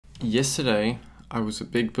Yesterday, I was a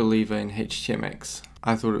big believer in HTMX.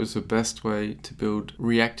 I thought it was the best way to build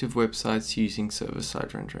reactive websites using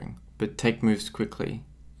server-side rendering. But tech moves quickly,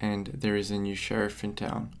 and there is a new sheriff in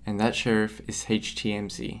town, and that sheriff is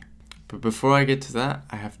HTMZ. But before I get to that,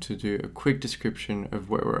 I have to do a quick description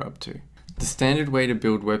of where we're up to. The standard way to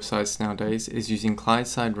build websites nowadays is using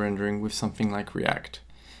client-side rendering with something like React,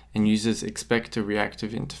 and users expect a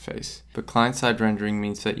reactive interface. But client-side rendering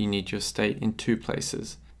means that you need your state in two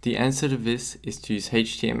places. The answer to this is to use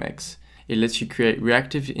HTMX. It lets you create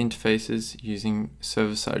reactive interfaces using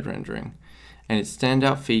server-side rendering. And its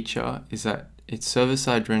standout feature is that it's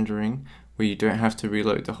server-side rendering where you don't have to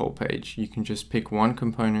reload the whole page. You can just pick one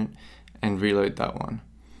component and reload that one.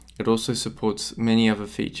 It also supports many other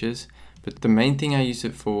features, but the main thing I use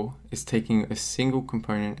it for is taking a single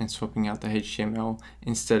component and swapping out the HTML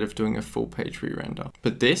instead of doing a full page re-render.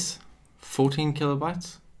 But this, 14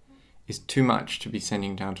 kilobytes, is too much to be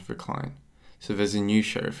sending down to the client. So there's a new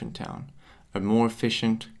sheriff in town, a more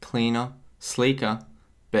efficient, cleaner, sleeker,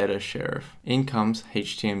 better sheriff. In comes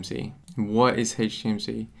HTMZ. What is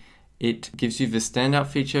HTMZ? It gives you the standout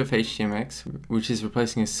feature of HTMX, which is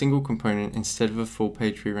replacing a single component instead of a full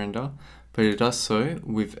page re-render, but it does so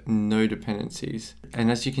with no dependencies.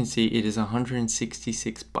 And as you can see, it is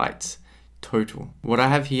 166 bytes total. What I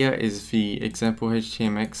have here is the example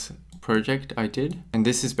HTMX project I did, and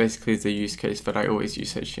this is basically the use case that I always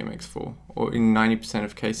use HTMX for, or in 90%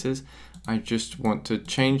 of cases I just want to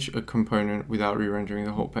change a component without re-rendering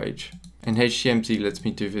the whole page, and HTMZ lets me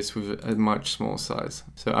do this with a much smaller size.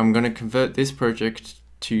 So I'm going to convert this project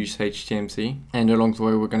to use HTMZ, and along the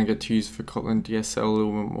way we're going to get to use the Kotlin DSL a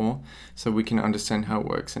little bit more so we can understand how it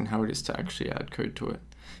works and how it is to actually add code to it.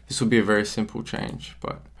 This will be a very simple change,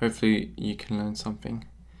 but hopefully you can learn something.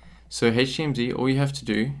 So HTMZ, all you have to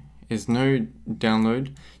do is no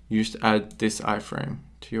download, you just add this iframe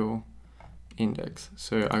to your index.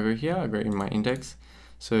 So I go here, I go in my index.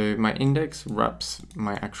 So my index wraps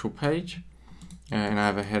my actual page, and I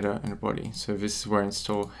have a header and a body. So this is where I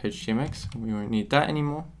install HTMX. We won't need that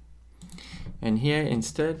anymore. And here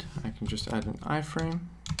instead, I can just add an iframe,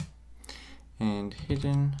 and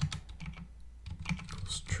hidden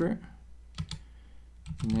equals true,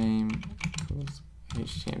 name equals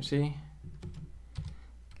HTMZ,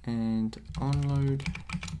 and onload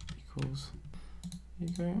equals,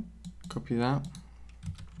 there you go, copy that,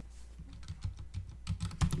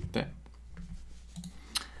 there.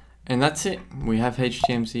 And that's it, we have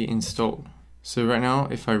HTMZ installed. So right now,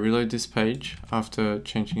 if I reload this page after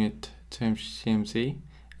changing it to HTMZ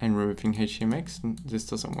and removing HTMX, this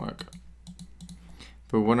doesn't work.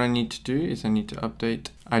 But what I need to do is I need to update,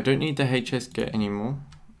 I don't need the HSGet anymore.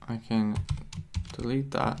 I can delete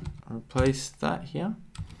that, replace that here.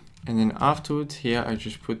 And then afterwards here, I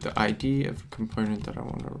just put the ID of the component that I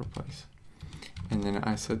want to replace. And then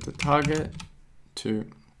I set the target to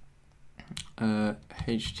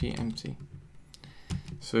HTMZ.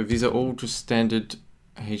 So these are all just standard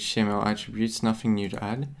HTML attributes, nothing new to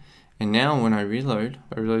add. And now when I reload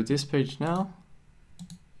this page now,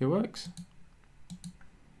 it works.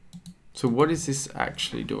 So what is this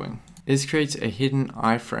actually doing? This creates a hidden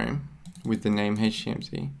iframe with the name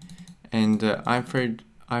HTMZ, and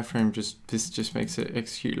iframe just makes it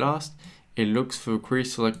execute last. It looks for a query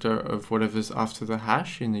selector of whatever's after the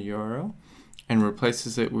hash in the URL and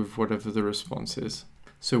replaces it with whatever the response is.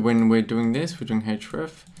 So when we're doing this, we're doing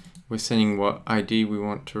href, we're setting what ID we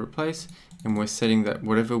want to replace, and we're setting that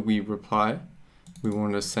whatever we reply, we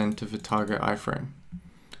want to send to the target iframe.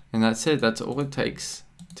 And that's it, that's all it takes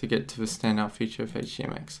to get to the standout feature of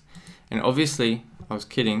HTMX. And obviously, I was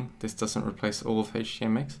kidding, this doesn't replace all of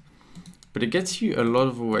HTMX, but it gets you a lot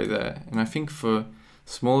of the way there. And I think for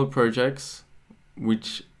smaller projects,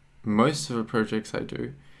 which most of the projects I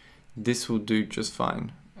do, this will do just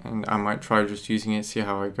fine. And I might try just using it, see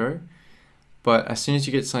how I go. But as soon as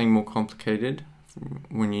you get something more complicated,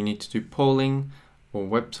 when you need to do polling or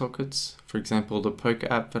WebSockets, for example, the poker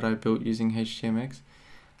app that I built using HTMX,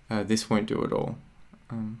 this won't do it all.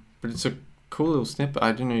 But it's a cool little snippet.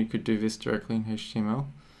 I didn't know you could do this directly in HTML.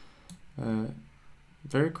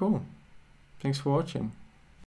 Very cool. Thanks for watching.